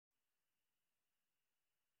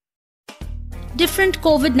different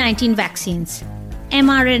COVID-19 vaccines,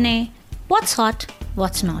 mRNA, what's hot,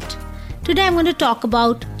 what's not. Today I'm going to talk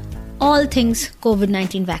about all things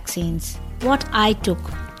COVID-19 vaccines, what I took,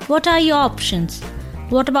 what are your options,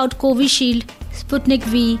 what about Covishield, Sputnik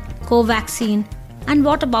V, Covaxin, and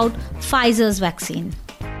what about Pfizer's vaccine.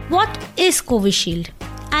 What is Covishield?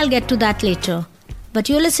 I'll get to that later. But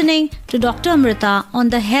you're listening to Dr. Whta on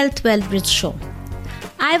the Health Wealth Bridge show.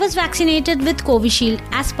 I was vaccinated with Covishield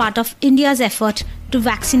as part of India's effort to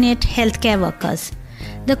vaccinate healthcare workers.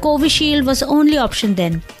 The Covishield was the only option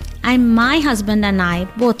then, and my husband and I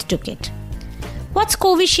both took it. What's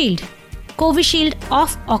Covishield? Covishield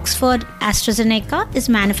of Oxford AstraZeneca is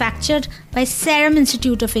manufactured by Serum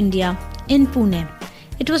Institute of India in Pune.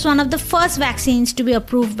 It was one of the first vaccines to be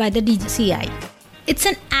approved by the DCGI. It's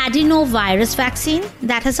an adenovirus vaccine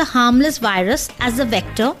that has a harmless virus as a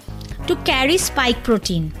vector to carry spike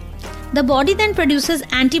protein. The body then produces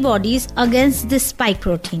antibodies against this spike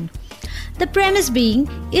protein. The premise being,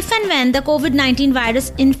 if and when the COVID-19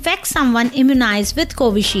 virus infects someone immunized with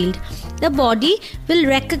Covishield, the body will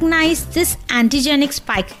recognize this antigenic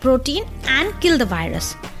spike protein and kill the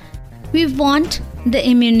virus. We want the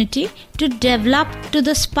immunity to develop to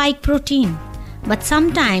the spike protein. But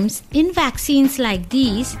sometimes in vaccines like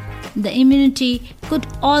these, the immunity could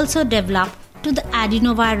also develop to the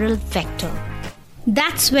adenoviral vector.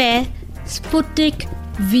 That's where Sputnik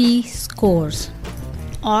V scores,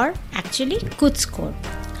 or actually could score.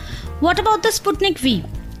 What about the Sputnik V?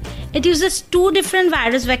 It uses 2 different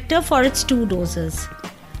virus vectors for its 2 doses.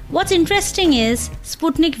 What's interesting is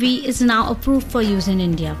Sputnik V is now approved for use in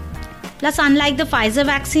India. Plus, unlike the Pfizer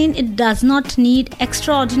vaccine, it does not need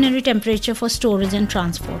extraordinary temperature for storage and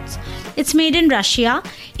transports. It's made in Russia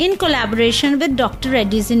in collaboration with Dr.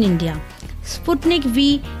 Reddy's in India. Sputnik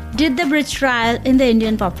V did the bridge trial in the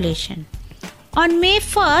Indian population. On May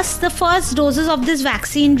 1st, the first doses of this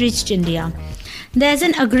vaccine reached India. There's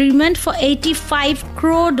an agreement for 85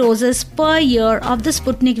 crore doses per year of the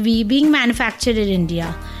Sputnik V being manufactured in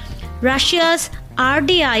India. Russia's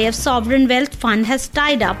RDIF Sovereign Wealth Fund has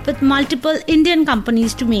tied up with multiple Indian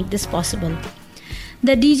companies to make this possible.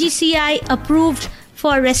 The DCGI approved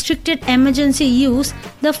for restricted emergency use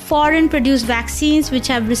the foreign-produced vaccines which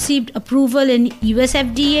have received approval in US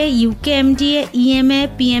FDA, UK MDA, EMA,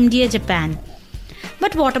 PMDA, Japan.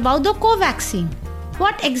 But what about the Covaxin?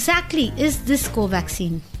 What exactly is this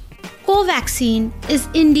Covaxin? Covaxin is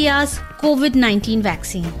India's COVID-19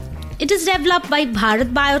 vaccine. It is developed by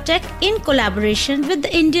Bharat Biotech in collaboration with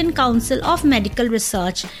the Indian Council of Medical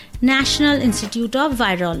Research, National Institute of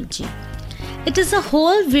Virology. It is a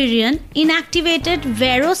whole virion inactivated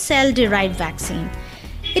vero cell-derived vaccine.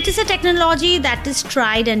 It is a technology that is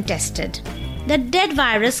tried and tested. The dead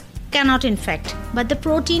virus cannot infect, but the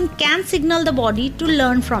protein can signal the body to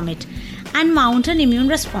learn from it and mount an immune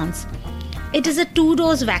response. It is a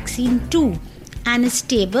 2-dose vaccine too and is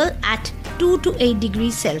stable at 2 to 8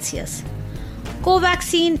 degrees Celsius.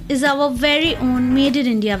 Covaxin is our very own made in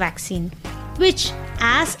India vaccine, which,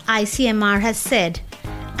 as ICMR has said,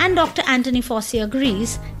 and Dr. Anthony Fauci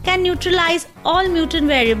agrees, can neutralize all mutant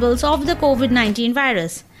variables of the COVID-19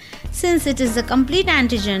 virus. Since it is a complete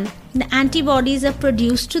antigen, the antibodies are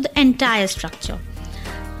produced to the entire structure.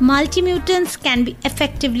 Multimutants can be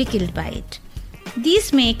effectively killed by it.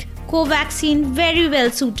 These make Covaxin very well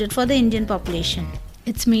suited for the Indian population.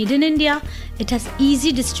 It's made in India, it has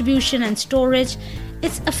easy distribution and storage,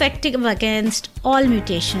 it's effective against all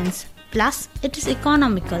mutations, plus it is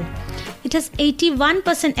economical. It has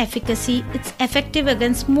 81% efficacy, it's effective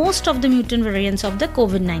against most of the mutant variants of the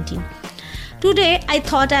COVID-19. Today, I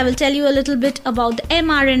thought I will tell you a little bit about the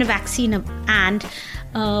mRNA vaccine and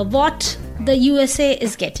what the USA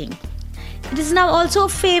is getting. It is now also a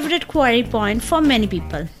favorite query point for many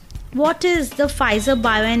people. What is the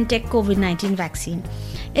Pfizer-BioNTech COVID-19 vaccine?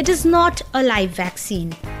 It is not a live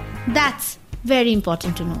vaccine. That's very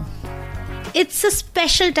important to know. It's a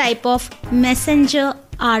special type of messenger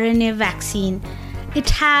RNA vaccine. It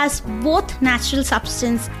has both natural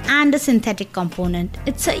substance and a synthetic component.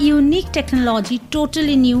 It's a unique technology,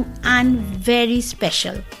 totally new and very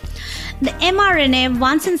special. The mRNA,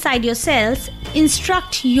 once inside your cells,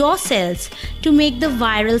 instruct your cells to make the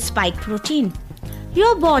viral spike protein.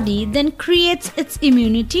 Your body then creates its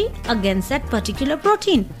immunity against that particular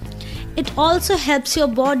protein. It also helps your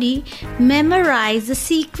body memorize the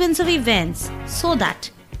sequence of events so that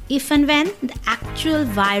if and when the actual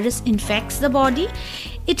virus infects the body,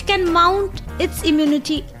 it can mount its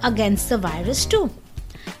immunity against the virus too.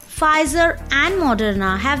 Pfizer and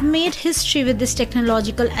Moderna have made history with this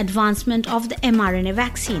technological advancement of the mRNA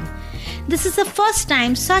vaccine. This is the first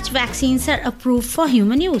time such vaccines are approved for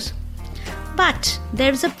human use. But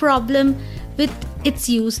there is a problem with its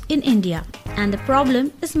use in India, and the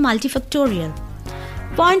problem is multifactorial.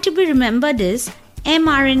 Point to be remembered is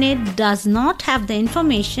mRNA does not have the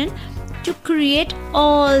information to create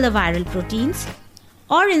all the viral proteins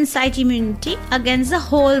or incite immunity against the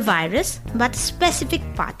whole virus, but a specific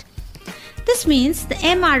part. This means the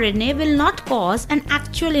mRNA will not cause an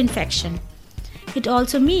actual infection. It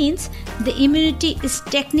also means the immunity is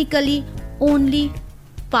technically only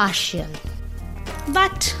partial.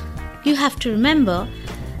 But you have to remember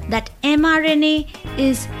that mRNA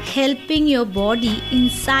is helping your body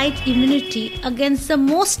incite immunity against the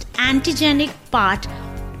most antigenic part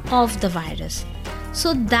of the virus.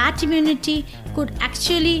 So that immunity could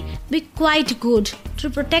actually be quite good to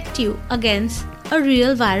protect you against a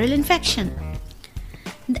real viral infection.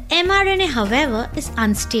 The mRNA, however, is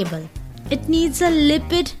unstable. It needs a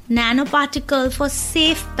lipid nanoparticle for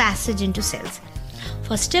safe passage into cells.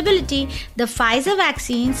 For stability, the Pfizer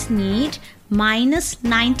vaccines need minus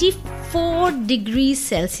 94 degrees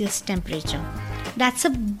Celsius temperature. That's a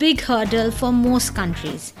big hurdle for most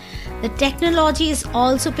countries. The technology is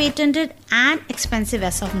also patented and expensive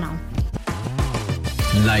as of now.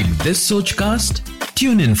 Like this Sochcast?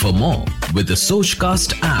 Tune in for more with the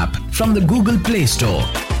Sochcast app from the Google Play Store.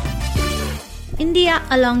 India,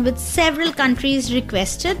 along with several countries,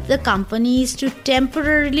 requested the companies to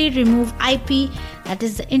temporarily remove IP, that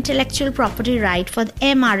is the intellectual property right for the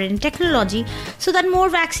mRNA technology, so that more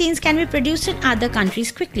vaccines can be produced in other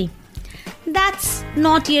countries quickly. That's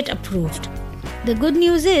not yet approved. The good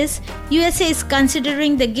news is USA is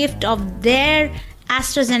considering the gift of their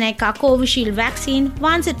AstraZeneca Covishield vaccine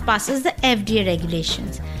once it passes the FDA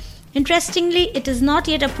regulations. Interestingly, it is not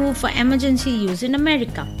yet approved for emergency use in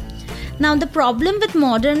America. Now, the problem with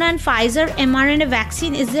Moderna and Pfizer mRNA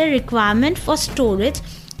vaccine is their requirement for storage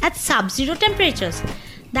at sub-zero temperatures.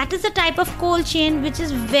 That is the type of cold chain which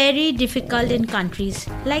is very difficult in countries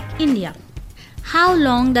like India. How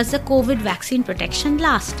long does the COVID vaccine protection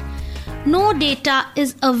last? No data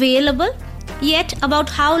is available yet about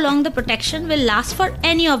how long the protection will last for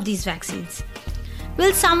any of these vaccines.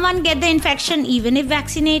 Will someone get the infection even if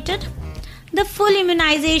vaccinated? The full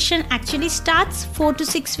immunization actually starts 4 to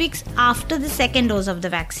 6 weeks after the second dose of the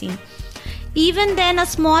vaccine. Even then, a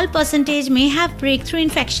small percentage may have breakthrough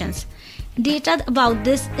infections. Data about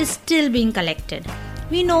this is still being collected.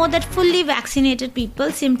 We know that fully vaccinated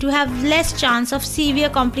people seem to have less chance of severe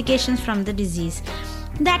complications from the disease.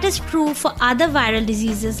 That is true for other viral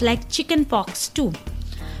diseases like chickenpox too.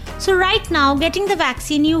 So right now, getting the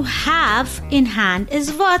vaccine you have in hand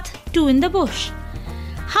is worth two in the bush.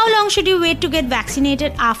 How long should you wait to get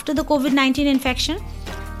vaccinated after the COVID-19 infection?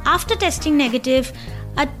 After testing negative,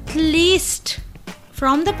 at least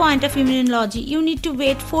from the point of immunology, you need to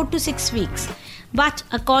wait 4 to 6 weeks. But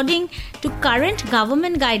according to current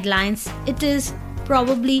government guidelines, it is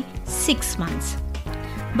probably 6 months.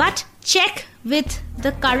 But check with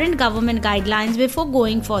the current government guidelines before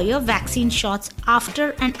going for your vaccine shots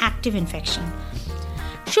after an active infection.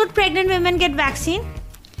 Should pregnant women get vaccine?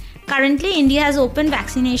 Currently, India has open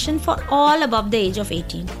vaccination for all above the age of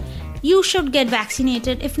 18. You should get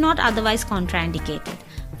vaccinated if not otherwise contraindicated.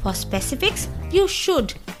 For specifics, you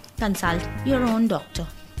should consult your own doctor.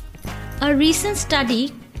 A recent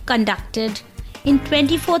study conducted in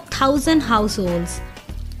 24,000 households,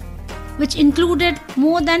 which included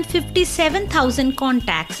more than 57,000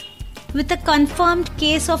 contacts with a confirmed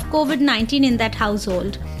case of COVID-19 in that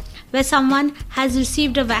household, where someone has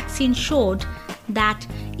received a vaccine, showed that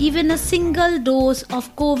even a single dose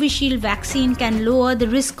of Covishield vaccine can lower the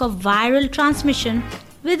risk of viral transmission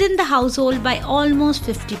within the household by almost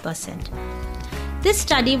 50%. This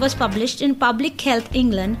study was published in Public Health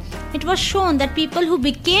England. It was shown that people who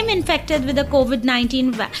became infected with the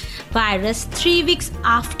COVID-19 virus 3 weeks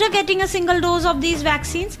after getting a single dose of these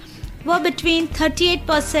vaccines were between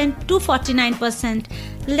 38% to 49%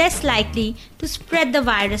 less likely to spread the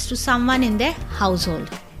virus to someone in their household.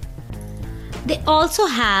 They also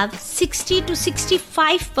have 60 to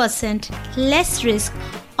 65% less risk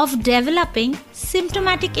of developing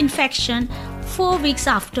symptomatic infection 4 weeks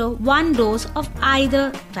after one dose of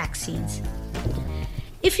either vaccines.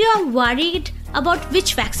 If you are worried about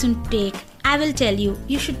which vaccine to take, I will tell you,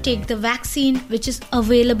 you should take the vaccine which is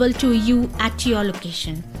available to you at your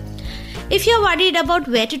location. If you are worried about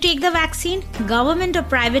where to take the vaccine, government or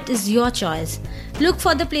private is your choice. Look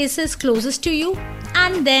for the places closest to you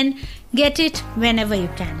and then get it whenever you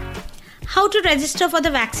can. How to register for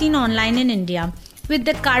the vaccine online in India? With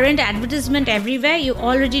the current advertisement everywhere, you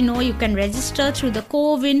already know you can register through the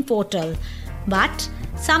CoWIN portal. But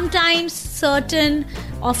sometimes certain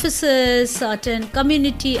offices, certain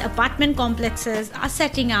community apartment complexes are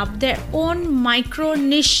setting up their own micro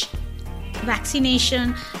niche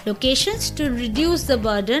vaccination locations to reduce the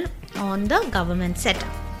burden on the government setup.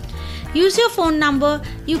 Use your phone number.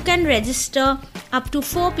 You can register up to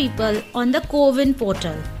 4 people on the Covin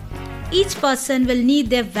portal. Each person will need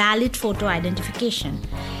their valid photo identification.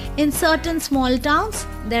 In certain small towns,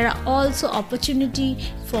 there are also opportunity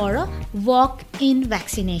for a walk-in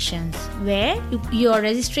vaccinations where your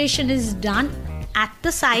registration is done at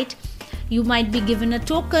the site. You might be given a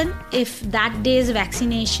token if that day's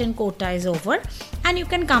vaccination quota is over, and you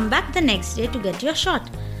can come back the next day to get your shot.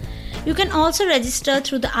 You can also register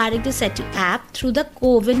through the Arogya Setu app through the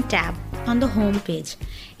Covin tab on the home page.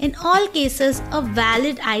 In all cases, a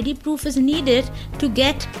valid ID proof is needed to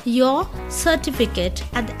get your certificate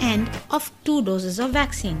at the end of 2 doses of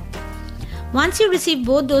vaccine. Once you receive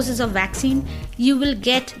both doses of vaccine, you will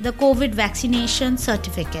get the COVID vaccination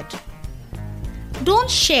certificate. Don't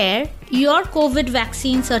share your COVID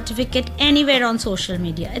vaccine certificate anywhere on social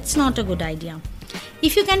media. It's not a good idea.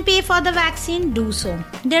 If you can pay for the vaccine, do so.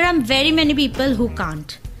 There are very many people who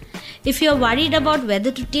can't. If you're worried about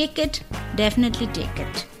whether to take it, definitely take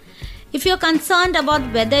it. If you're concerned about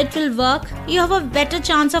whether it will work, you have a better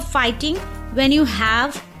chance of fighting when you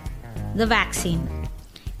have the vaccine.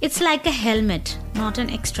 It's like a helmet, not an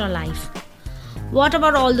extra life. What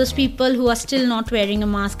about all those people who are still not wearing a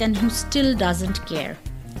mask and who still doesn't care?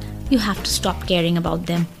 You have to stop caring about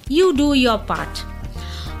them. You do your part.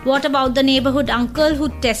 What about the neighborhood uncle who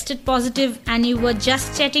tested positive and you were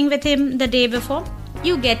just chatting with him the day before?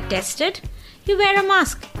 You get tested, you wear a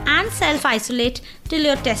mask and self-isolate till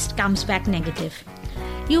your test comes back negative.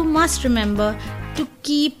 You must remember to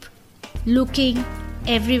keep looking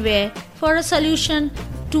everywhere for a solution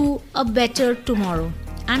to a better tomorrow.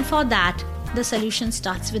 And for that, the solution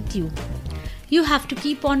starts with you. You have to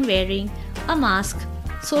keep on wearing a mask,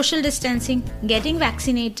 social distancing, getting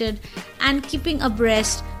vaccinated, and keeping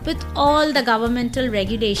abreast with all the governmental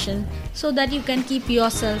regulations so that you can keep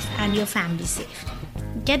yourself and your family safe.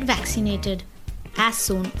 Get vaccinated as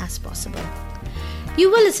soon as possible.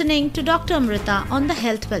 You were listening to Dr. Amrita on the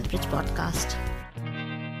Health Wealth Bridge podcast.